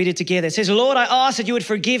before we read it together. It says, Lord, I ask that you would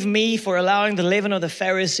forgive me for allowing the leaven of the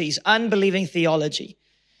Pharisees, unbelieving theology.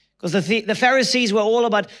 Because the Pharisees were all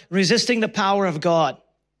about resisting the power of God.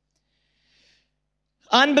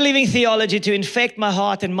 Unbelieving theology to infect my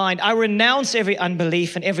heart and mind. I renounce every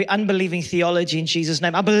unbelief and every unbelieving theology in Jesus'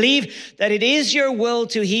 name. I believe that it is your will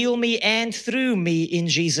to heal me and through me in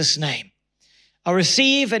Jesus' name. I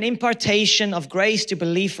receive an impartation of grace to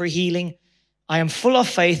believe for healing. I am full of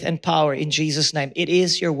faith and power in Jesus' name. It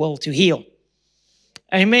is your will to heal.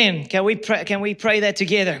 Amen. Can we pray that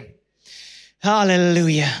together?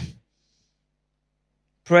 Hallelujah.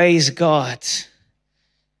 Praise God.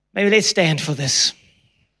 Maybe let's stand for this.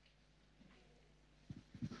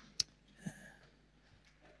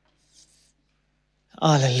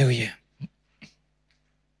 Hallelujah.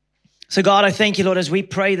 So God, I thank you, Lord, as we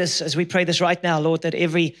pray this right now, Lord, that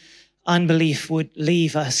every unbelief would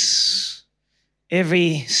leave us.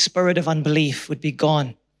 Every spirit of unbelief would be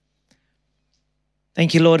gone.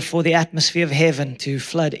 Thank you, Lord, for the atmosphere of heaven to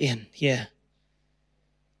flood in here.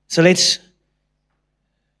 So let's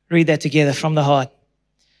read that together from the heart.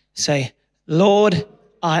 Say, Lord,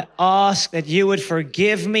 I ask that you would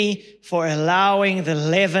forgive me for allowing the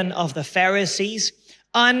leaven of the Pharisees,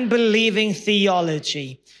 unbelieving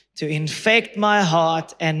theology, to infect my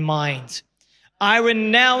heart and mind. I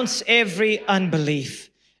renounce every unbelief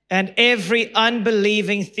and every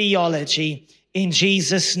unbelieving theology in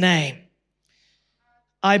Jesus' name.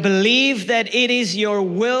 I believe that it is your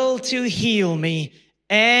will to heal me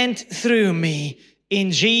and through me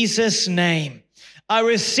in Jesus' name. I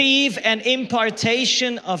receive an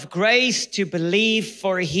impartation of grace to believe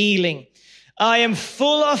for healing. I am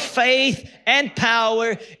full of faith and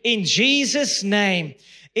power in Jesus' name.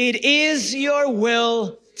 It is your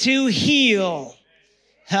will to heal.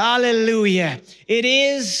 Hallelujah. It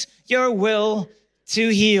is your will to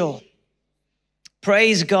heal.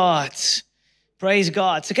 Praise God. Praise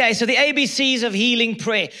God. Okay, so the ABCs of healing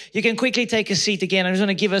prayer. You can quickly take a seat again. I'm just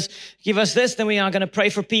going to give us this, then we are going to pray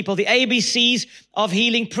for people. The ABCs of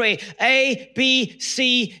healing prayer. A, B,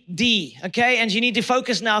 C, D. Okay, and you need to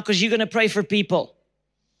focus now because you're going to pray for people.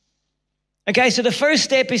 Okay, so the first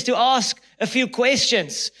step is to ask a few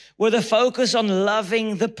questions with a focus on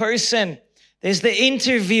loving the person. There's the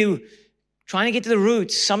interview, trying to get to the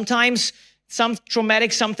roots. Sometimes some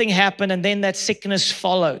traumatic something happened and then that sickness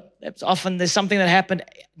followed. Often there's something that happened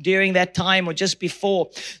during that time or just before.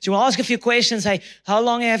 So we'll ask a few questions. Hey, how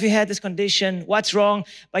long have you had this condition? What's wrong?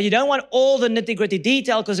 But you don't want all the nitty-gritty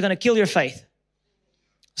detail because it's going to kill your faith.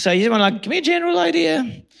 So you just want give me a general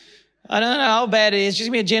idea. I don't know how bad it is. Just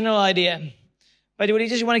give me a general idea. But you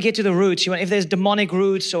just want to get to the roots. If there's demonic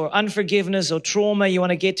roots or unforgiveness or trauma, you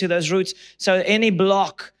want to get to those roots. So any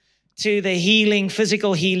block to the healing,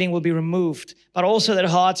 physical healing will be removed, but also that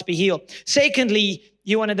hearts be healed. Secondly,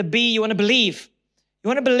 you want to believe. You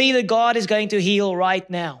want to believe that God is going to heal right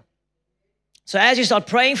now. So as you start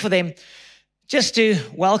praying for them, just to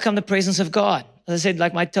welcome the presence of God. As I said,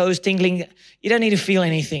 like my toes tingling, you don't need to feel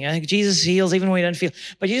anything. I think Jesus heals even when you don't feel.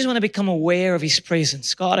 But you just want to become aware of his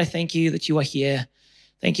presence. God, I thank you that you are here.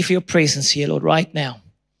 Thank you for your presence here, Lord, right now.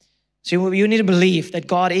 So you need to believe that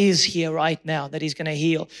God is here right now, that he's going to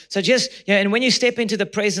heal. So and when you step into the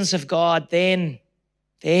presence of God, then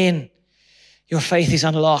your faith is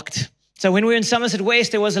unlocked. So when we were in Somerset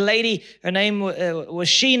West, there was a lady, her name was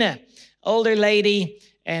Sheena, older lady,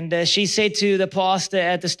 and she said to the pastor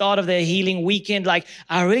at the start of the healing weekend,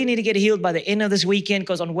 I really need to get healed by the end of this weekend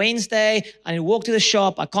because on Wednesday, I need to walk to the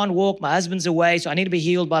shop. I can't walk. My husband's away, so I need to be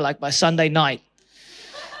healed by Sunday night.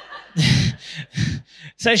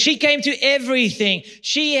 So she came to everything.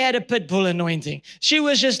 She had a pit bull anointing. She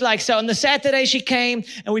was just so on the Saturday she came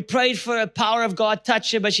and we prayed for a power of God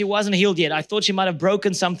touch her, but she wasn't healed yet. I thought she might have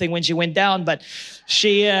broken something when she went down, but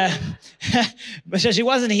she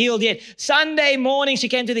wasn't healed yet. Sunday morning she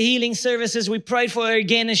came to the healing services. We prayed for her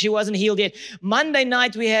again and she wasn't healed yet. Monday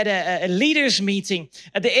night we had a leaders meeting.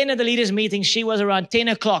 At the end of the leaders meeting, she was around 10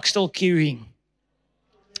 o'clock still queuing.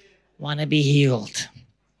 Want to be healed.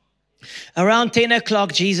 Around 10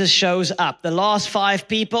 o'clock, Jesus shows up. The last 5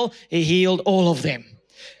 people, he healed all of them.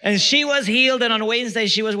 And she was healed, and on Wednesday,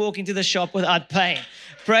 she was walking to the shop without pain.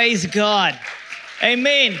 Praise God.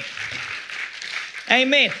 Amen.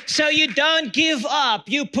 Amen. So you don't give up.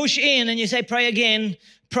 You push in and you say, pray again,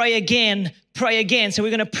 pray again, pray again. So we're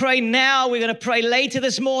going to pray now. We're going to pray later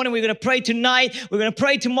this morning. We're going to pray tonight. We're going to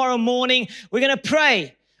pray tomorrow morning. We're going to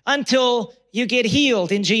pray until you get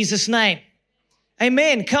healed in Jesus' name.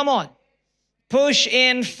 Amen. Come on. Push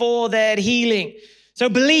in for that healing. So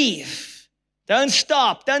believe. Don't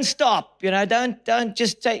stop. Don't stop. Don't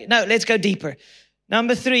just say, no, let's go deeper.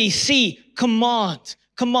 Number 3, C, command.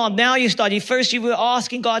 Command. Now you start. First you were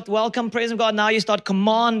asking God, welcome, praise God. Now you start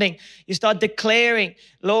commanding. You start declaring,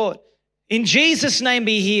 Lord, in Jesus' name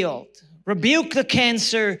be healed. Rebuke the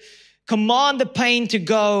cancer. Command the pain to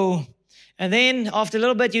go. And then after a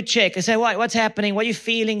little bit, you check and say, what's happening? What are you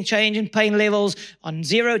feeling? Change in pain levels on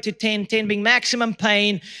 0 to 10, 10 being maximum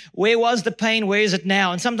pain. Where was the pain? Where is it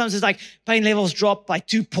now? And sometimes it's pain levels drop by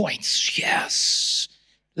 2 points. Yes.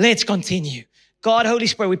 Let's continue. God, Holy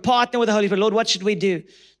Spirit, we partner with the Holy Spirit. Lord, what should we do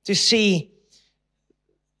to see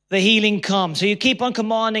the healing come? So you keep on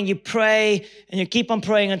commanding, you pray, and you keep on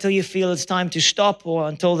praying until you feel it's time to stop or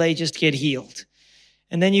until they just get healed.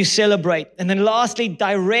 And then you celebrate. And then lastly,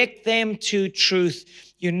 direct them to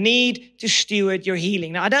truth. You need to steward your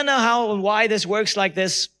healing. Now, I don't know how and why this works like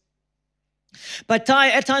this, but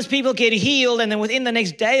at times people get healed and then within the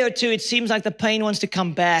next day or 2, it seems like the pain wants to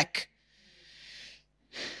come back.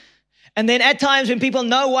 And then at times when people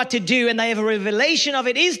know what to do and they have a revelation of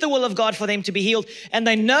it is the will of God for them to be healed and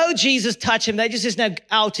they know Jesus touched him, they just say, no,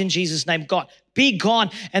 out in Jesus' name, God, be gone.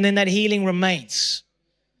 And then that healing remains.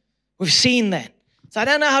 We've seen that. So I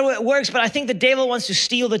don't know how it works, but I think the devil wants to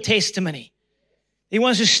steal the testimony. He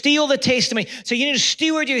wants to steal the testimony. So you need to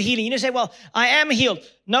steward your healing. You need to say, well, I am healed.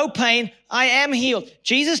 No pain. I am healed.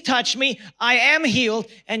 Jesus touched me. I am healed.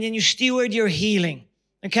 And then you steward your healing.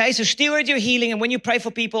 Okay, so steward your healing. And when you pray for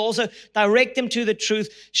people, also direct them to the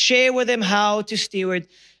truth. Share with them how to steward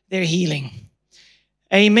their healing.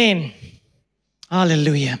 Amen.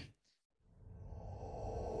 Hallelujah.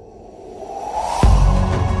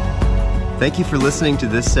 Thank you for listening to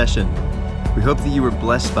this session. We hope that you were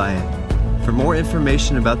blessed by it. For more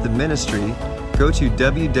information about the ministry, go to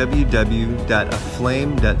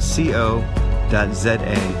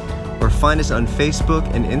www.aflame.co.za or find us on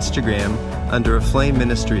Facebook and Instagram under Aflame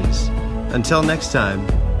Ministries. Until next time,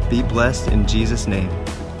 be blessed in Jesus' name.